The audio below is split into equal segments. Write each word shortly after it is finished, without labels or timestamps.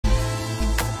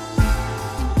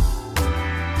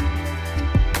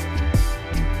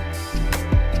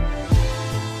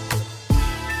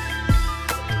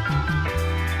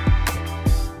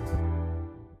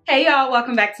Hey y'all,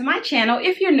 welcome back to my channel.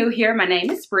 If you're new here, my name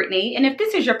is Brittany, and if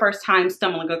this is your first time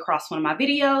stumbling across one of my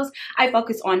videos, I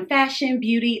focus on fashion,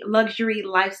 beauty, luxury,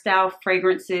 lifestyle,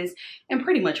 fragrances, and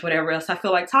pretty much whatever else I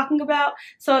feel like talking about.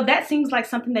 So if that seems like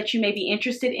something that you may be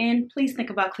interested in, please think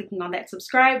about clicking on that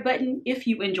subscribe button if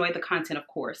you enjoy the content, of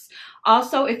course.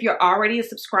 Also, if you're already a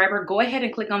subscriber, go ahead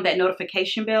and click on that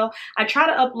notification bell. I try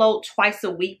to upload twice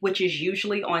a week, which is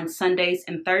usually on Sundays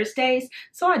and Thursdays,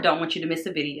 so I don't want you to miss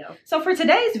a video. So for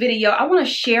today's video, I want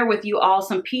to share with you all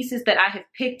some pieces that I have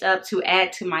picked up to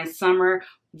add to my summer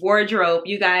wardrobe.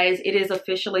 You guys, it is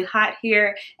officially hot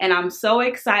here and I'm so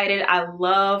excited. I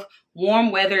love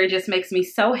warm weather. It just makes me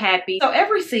so happy. So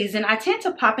every season I tend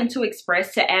to pop into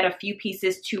Express to add a few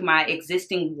pieces to my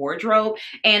existing wardrobe,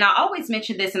 and I always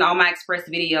mention this in all my Express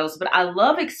videos, but I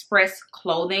love Express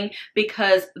clothing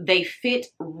because they fit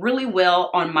really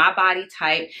well on my body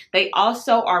type. They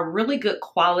also are really good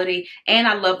quality, and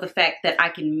I love the fact that I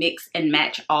can mix and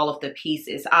match all of the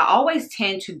pieces. I always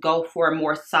tend to go for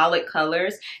more solid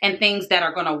colors and things that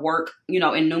are going to work, you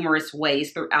know, in numerous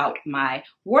ways throughout my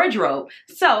wardrobe.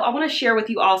 So I want to share with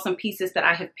you all some pieces that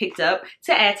I have picked up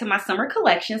to add to my summer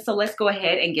collection. So let's go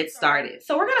ahead and get started.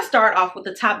 So we're going to start off with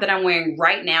the top that I'm wearing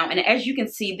right now. And as you can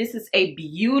see, this is a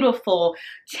beautiful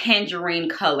tangerine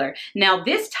color. Now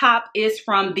this top is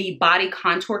from the Body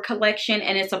Contour collection,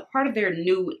 and it's a part of their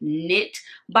new knit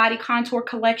body contour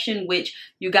collection, which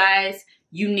you guys,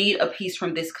 you need a piece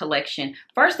from this collection.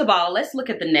 First of all, let's look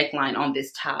at the neckline on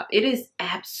this top. It is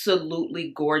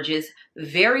absolutely gorgeous,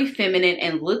 very feminine,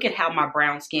 and look at how my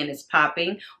brown skin is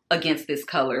popping against this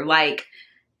color. Like,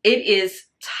 it is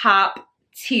top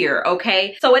tier,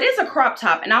 okay? So it is a crop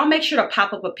top, and I'll make sure to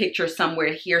pop up a picture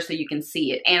somewhere here so you can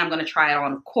see it, and I'm going to try it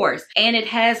on, of course. And it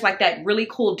has like that really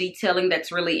cool detailing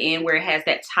that's really in where it has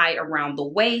that tie around the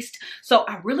waist. So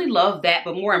I really love that,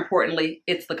 but more importantly,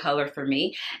 it's the color for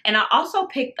me. And I also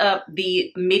picked up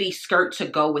the midi skirt to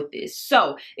go with this.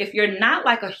 So if you're not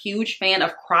like a huge fan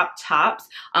of crop tops,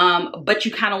 but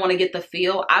you kind of want to get the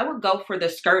feel, I would go for the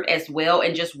skirt as well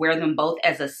and just wear them both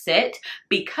as a set,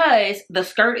 because the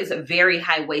skirt is very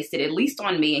high-waisted, at least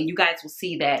on me, and you guys will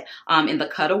see that in the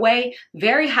cutaway.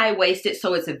 Very high-waisted,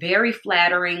 so it's very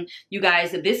flattering. You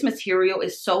guys, this material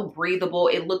is so breathable.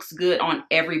 It looks good on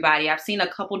everybody. I've seen a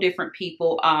couple different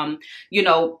people, you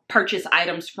know, purchase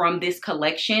items from this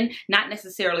collection, not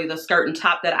necessarily the skirt and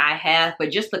top that I have, but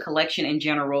just the collection in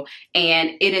general, and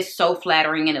it is so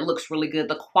flattering and it looks really good.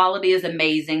 The quality is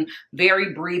amazing,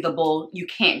 very breathable. You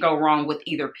can't go wrong with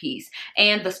either piece.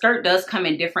 And the skirt does come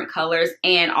in different colors,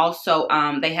 and also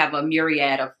they have a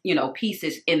myriad of, you know,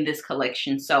 pieces in this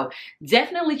collection. So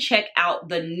definitely check out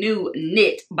the new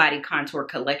knit body contour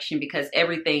collection, because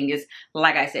everything is,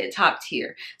 like I said, top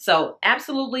tier. So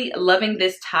absolutely loving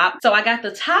this top. So I got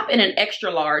the top in an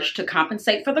extra large to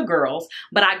compensate for the girls,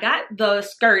 but I got the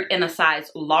skirt in a size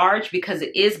large because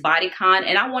it is bodycon,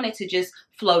 and I wanted to just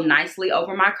flow nicely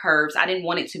over my curves. I didn't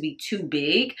want it to be too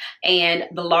big, and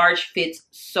the large fits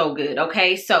so good,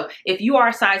 okay? So if you are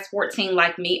a size 14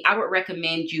 like me, I would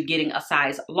recommend you getting a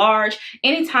size large.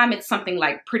 Anytime it's something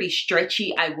like pretty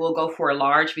stretchy, I will go for a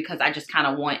large, because I just kind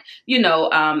of want, you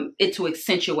know, it to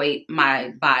accentuate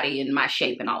my body and my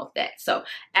shape and all of that. So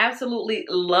absolutely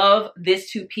love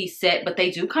this two-piece set, but they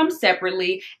do come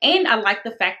separately, and I like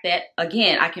the fact that,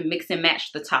 again, I can mix and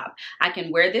match the top. I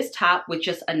can wear this top with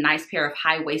just a nice pair of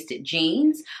high-waisted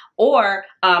jeans, or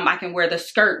I can wear the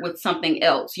skirt with something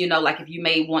else. You know, like if you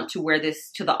may want to wear this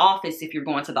to the office, if you're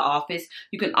going to the office,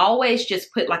 you can always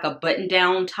just put like a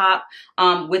button-down top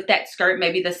with that skirt,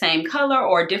 maybe the same color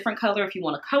or a different color if you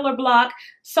want a color block.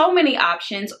 So many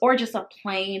options, or just a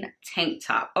plain tank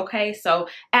top, okay? So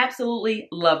absolutely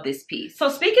love this piece. So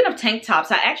speaking of tank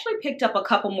tops, I actually picked up a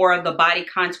couple more of the Body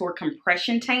Contour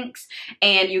compression tanks,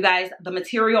 and you guys, the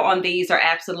material on these are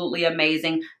absolutely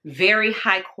amazing. Very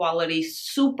high quality,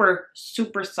 super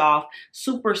soft,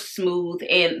 super smooth,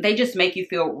 and they just make you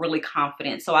feel really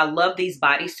confident. So I love these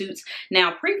bodysuits.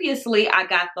 Now previously I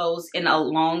got those in a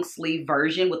long sleeve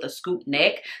version with a scoop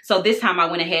neck, so this time I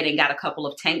went ahead and got a couple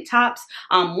of tank tops.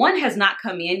 One has not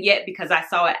come in yet because I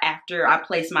saw it after I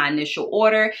placed my initial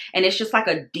order, and it's just like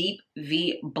a deep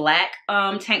V black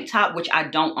tank top, which I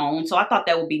don't own, so I thought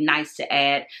that would be nice to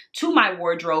add to my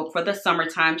wardrobe for the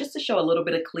summertime, just to show a little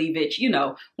bit of cleavage, you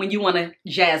know, when you want to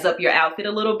jazz up your outfit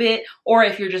a little bit, or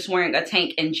if you're just wearing a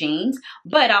tank and jeans.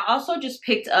 But I also just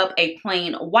picked up a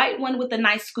plain white one with a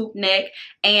nice scoop neck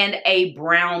and a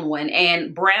brown one,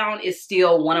 and brown is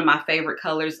still one of my favorite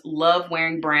colors. Love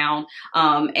wearing brown,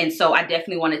 and so I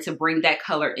definitely wanted to bring that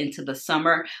color into the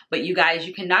summer. But you guys,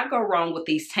 you cannot go wrong with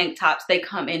these tank tops. They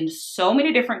come in so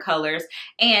many different colors.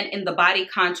 And in the body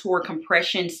contour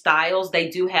compression styles, they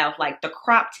do have like the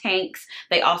crop tanks.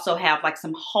 They also have like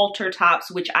some halter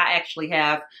tops, which I actually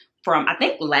have from I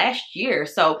think last year.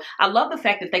 So I love the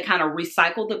fact that they kind of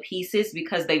recycle the pieces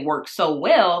because they work so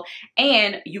well,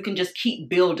 and you can just keep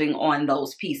building on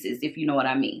those pieces, if you know what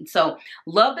I mean. So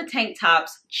love the tank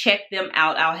tops. Check them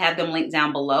out. I'll have them linked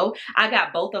down below. I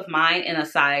got both of mine in a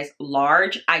size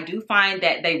large. I do find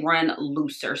that they run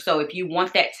looser. So if you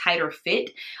want that tighter fit,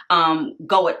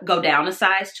 go down a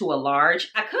size to a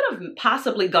large. I could have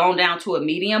possibly gone down to a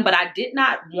medium, but I did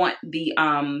not want the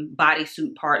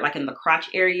bodysuit part, like in the crotch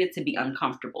area, to be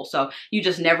uncomfortable. So you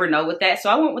just never know with that. So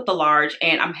I went with the large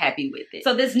and I'm happy with it.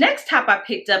 So this next top I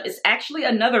picked up is actually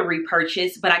another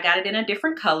repurchase, but I got it in a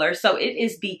different color. So it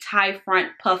is the tie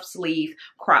front puff sleeve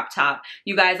crop top.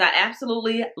 You guys, I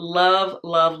absolutely love,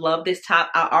 love, love this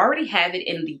top. I already have it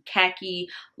in the khaki,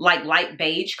 like light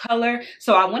beige color.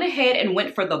 So I went ahead and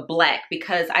went for the black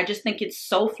because I just think it's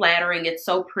so flattering. It's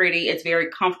so pretty. It's very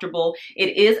comfortable.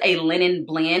 It is a linen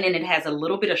blend and it has a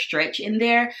little bit of stretch in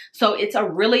there. So it's a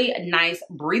really nice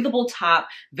breathable top,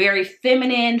 very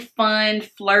feminine, fun,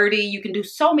 flirty. You can do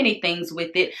so many things with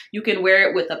it. You can wear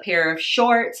it with a pair of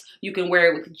shorts. You can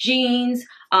wear it with jeans.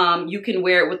 You can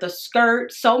wear it with a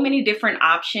skirt. So many different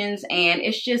options, and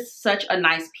it's just such a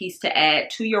nice piece to add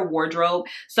to your wardrobe.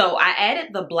 So I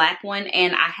added the black one,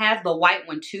 and I have the white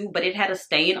one too, but it had a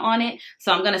stain on it.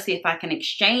 So I'm gonna see if I can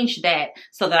exchange that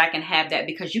so that I can have that,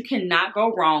 because you cannot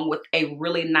go wrong with a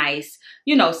really nice,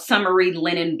 you know, summery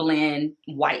linen blend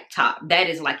white top. That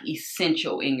is like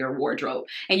essential in your wardrobe.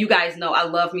 And you guys know I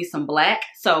love me some black,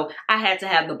 so I had to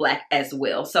have the black as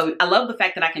well. So I love the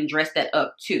fact that I can dress that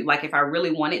up too. Like if I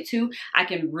really wanted to, I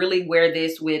can really wear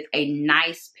this with a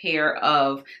nice pair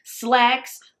of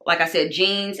slacks, like I said,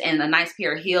 jeans, and a nice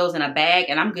pair of heels and a bag,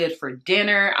 and I'm good for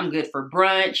dinner. I'm good for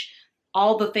brunch.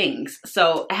 All the things.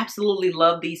 So absolutely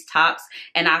love these tops.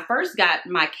 And I first got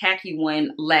my khaki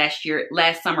one last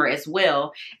summer as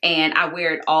well, and I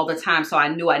wear it all the time, so I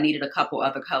knew I needed a couple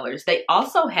other colors. They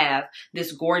also have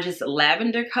this gorgeous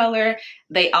lavender color.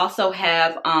 They also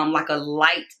have like a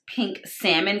light pink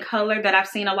salmon color that I've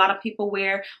seen a lot of people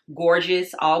wear.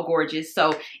 Gorgeous, all gorgeous.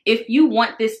 So if you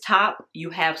want this top, you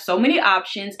have so many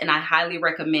options, and I highly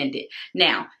recommend it.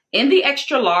 Now, in the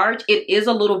extra large, it is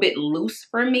a little bit loose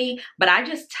for me, but I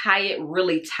just tie it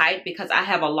really tight because I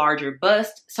have a larger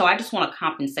bust, so I just want to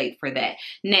compensate for that.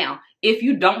 Now, if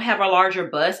you don't have a larger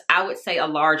bust, I would say a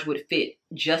large would fit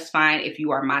just fine if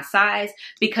you are my size,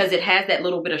 because it has that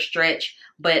little bit of stretch,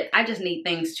 but I just need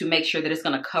things to make sure that it's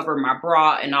going to cover my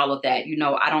bra and all of that. You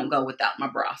know, I don't go without my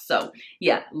bra. So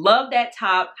yeah, love that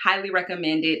top, highly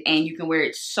recommend it, and you can wear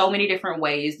it so many different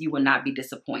ways. You will not be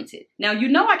disappointed. Now, you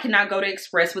know I cannot go to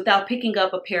Express without picking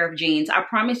up a pair of jeans. I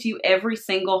promise you every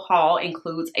single haul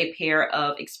includes a pair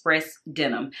of Express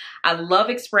denim. I love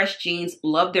Express jeans,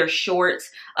 love their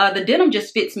shorts. The denim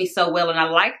just fits me so well, and I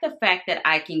like the fact that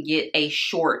I can get a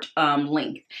short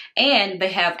length, and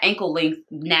they have ankle length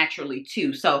naturally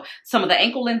too. So some of the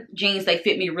ankle length jeans, they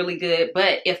fit me really good,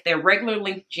 but if they're regular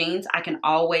length jeans, I can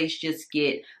always just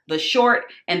get the short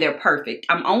and they're perfect.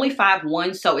 I'm only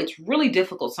 5'1", so it's really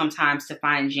difficult sometimes to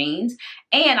find jeans,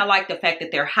 and I like the fact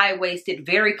that they're high-waisted,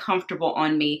 very comfortable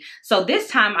on me. So this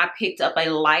time I picked up a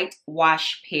light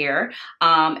wash pair,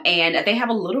 and they have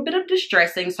a little bit of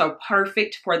distressing, so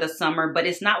perfect for the summer, but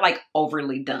it's not like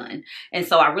overly done. And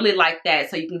so I really like that.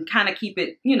 So you can kind of keep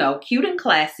it, you know, cute and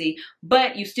classy,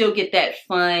 but you still get that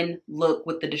fun look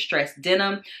with the distressed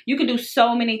denim. You can do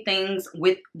so many things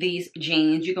with these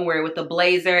jeans. You can wear it with a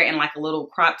blazer and like a little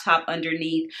crop top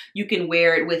underneath. You can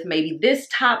wear it with maybe this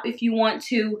top if you want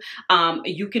to.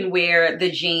 You can wear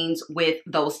the jeans with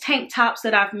those tank tops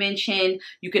that I've mentioned.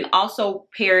 You can also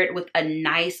pair it with a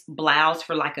nice blouse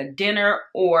for like a dinner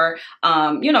or,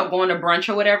 you know, going to brunch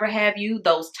or whatever have you.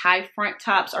 Those tie front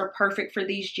tops are perfect for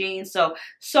these jeans.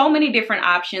 So many different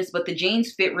options, but the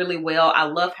jeans fit really well. I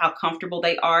love how comfortable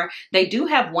they are. They do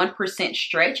have 1%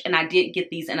 stretch, and I did get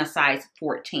these in a size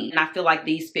 14, and I feel like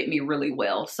these fit me really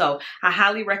well. So I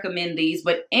highly recommend these,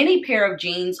 but any pair of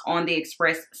jeans on the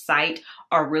Express site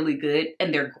are really good,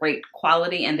 and they're great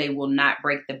quality, and they will not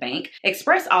break the bank.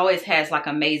 Express always has like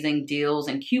amazing deals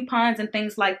and coupons and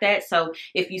things like that. So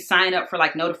if you sign up for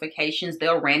like notifications,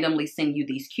 they'll randomly send you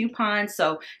these coupons.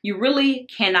 So you really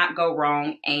cannot go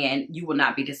wrong, and you will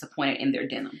not be disappointed in their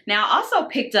denim. Now, I also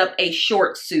picked up a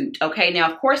short suit. Okay,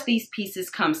 now of course these pieces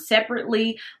come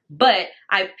separately, but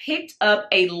I picked up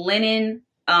a linen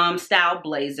style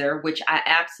blazer, which I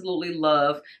absolutely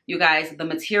love. You guys, the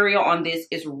material on this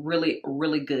is really,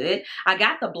 really good. I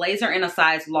got the blazer in a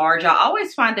size large. I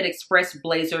always find that Express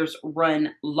blazers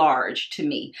run large to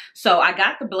me. So I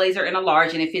got the blazer in a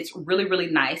large and it fits really, really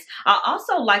nice. I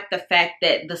also like the fact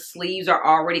that the sleeves are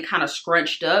already kind of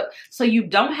scrunched up. So you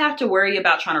don't have to worry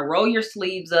about trying to roll your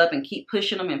sleeves up and keep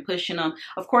pushing them and pushing them.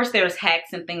 Of course, there's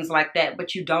hacks and things like that,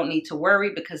 but you don't need to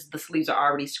worry because the sleeves are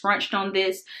already scrunched on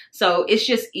this. So it's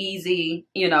just easy,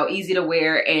 you know, easy to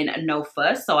wear and no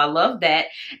fuss. So I love that.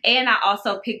 And I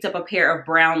also picked up a pair of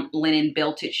brown linen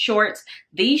belted shorts.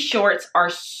 These shorts are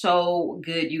so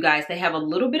good, you guys. They have a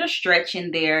little bit of stretch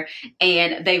in there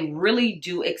and they really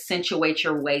do accentuate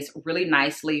your waist really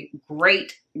nicely.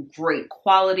 Great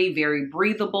quality, very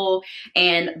breathable.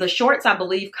 And the shorts, I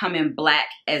believe, come in black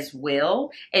as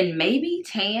well and maybe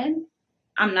tan,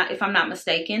 if I'm not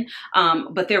mistaken,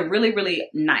 but they're really, really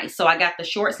nice. So I got the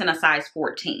shorts in a size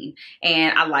 14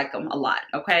 and I like them a lot.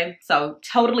 Okay, so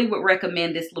totally would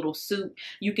recommend this little suit.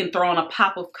 You can throw on a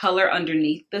pop of color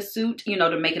underneath the suit, you know,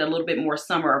 to make it a little bit more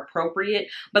summer appropriate.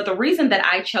 But the reason that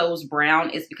I chose brown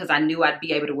is because I knew I'd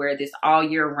be able to wear this all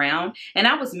year round, and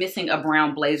I was missing a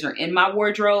brown blazer in my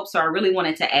wardrobe, so I really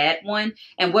wanted to add one.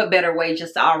 And what better way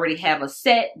just to already have a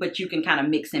set, but you can kind of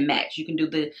mix and match. You can do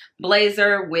the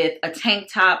blazer with a tank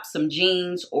top, some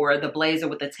jeans, or the blazer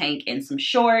with a tank and some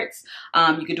shorts.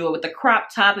 You can do it with a crop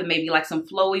top and maybe like some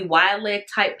flowy wide leg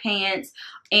type pants.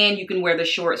 And you can wear the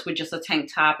shorts with just a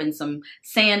tank top and some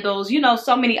sandals. You know,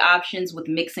 so many options with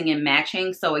mixing and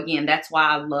matching. So again, that's why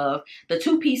I love the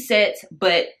two-piece sets,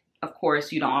 but of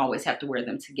course, you don't always have to wear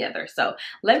them together. So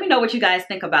let me know what you guys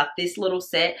think about this little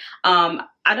set. I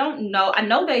don't know. I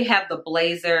know they have the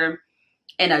blazer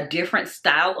in a different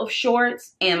style of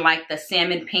shorts in like the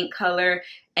salmon pink color.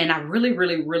 And I really,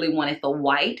 really, really wanted the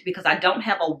white because I don't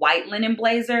have a white linen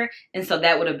blazer. And so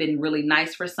that would have been really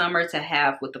nice for summer to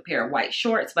have with a pair of white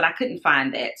shorts, but I couldn't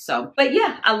find that. So, but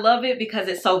yeah, I love it because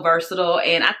it's so versatile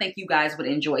and I think you guys would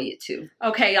enjoy it too.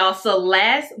 Okay, y'all. So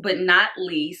last but not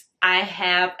least, I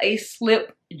have a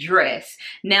slip dress.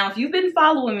 Now, if you've been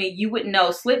following me, you would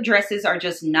know slip dresses are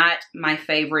just not my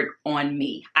favorite on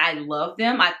me. I love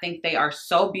them. I think they are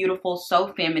so beautiful,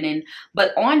 so feminine,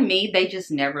 but on me, they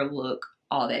just never look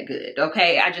all that good.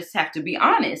 Okay, I just have to be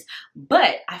honest.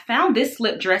 But I found this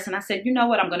slip dress and I said, you know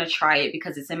what, I'm gonna try it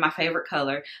because it's in my favorite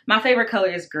color. My favorite color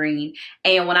is green.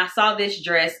 And when I saw this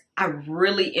dress, I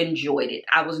really enjoyed it.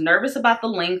 I was nervous about the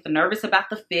length, nervous about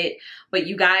the fit, but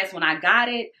you guys, when I got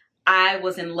it, I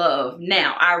was in love.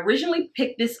 Now, I originally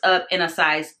picked this up in a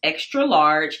size extra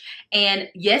large, and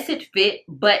yes, it fit,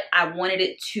 but I wanted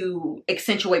it to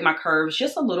accentuate my curves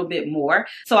just a little bit more.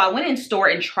 So I went in store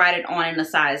and tried it on in a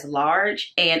size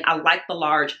large, and I like the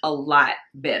large a lot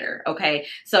better. Okay,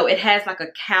 so it has like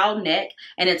a cow neck,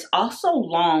 and it's also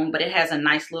long, but it has a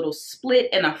nice little split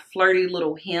and a flirty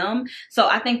little hem. So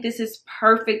I think this is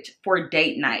perfect for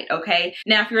date night. Okay,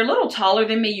 now if you're a little taller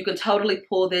than me, you can totally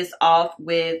pull this off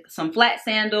with some flat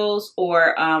sandals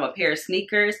or a pair of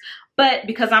sneakers. But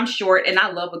because I'm short and I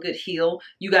love a good heel,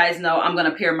 you guys know I'm going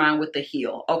to pair mine with the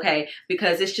heel, okay?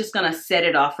 Because it's just going to set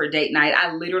it off for date night.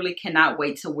 I literally cannot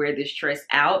wait to wear this dress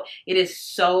out. It is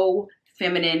so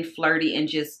feminine, flirty, and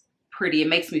just pretty. It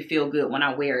makes me feel good when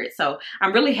I wear it. So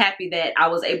I'm really happy that I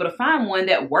was able to find one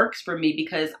that works for me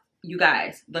because you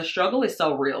guys, the struggle is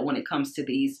so real when it comes to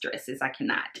these dresses. I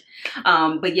cannot.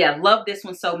 But yeah, love this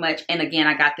one so much. And again,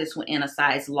 I got this one in a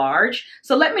size large.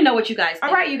 So let me know what you guys think.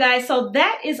 All right, you guys. So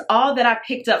that is all that I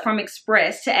picked up from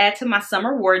Express to add to my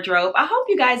summer wardrobe. I hope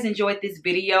you guys enjoyed this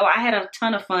video. I had a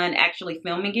ton of fun actually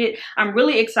filming it. I'm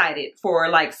really excited for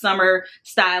like summer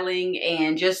styling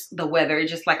and just the weather.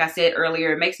 Just like I said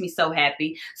earlier, it makes me so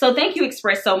happy. So thank you,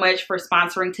 Express, so much for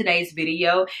sponsoring today's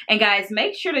video. And guys,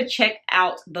 make sure to check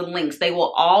out the links. They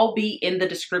will all be in the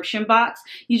description box.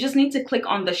 You just need to click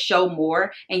on the show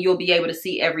more and you'll be able to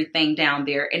see everything down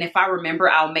there. And if I remember,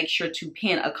 I'll make sure to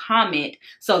pin a comment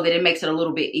so that it makes it a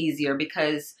little bit easier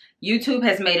because YouTube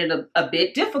has made it a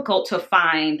bit difficult to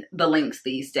find the links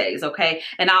these days, okay?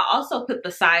 And I'll also put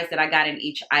the size that I got in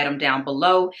each item down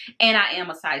below, and I am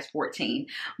a size 14.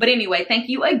 But anyway, thank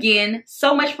you again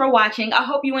so much for watching. I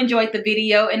hope you enjoyed the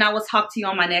video, and I will talk to you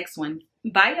on my next one.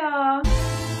 Bye, y'all.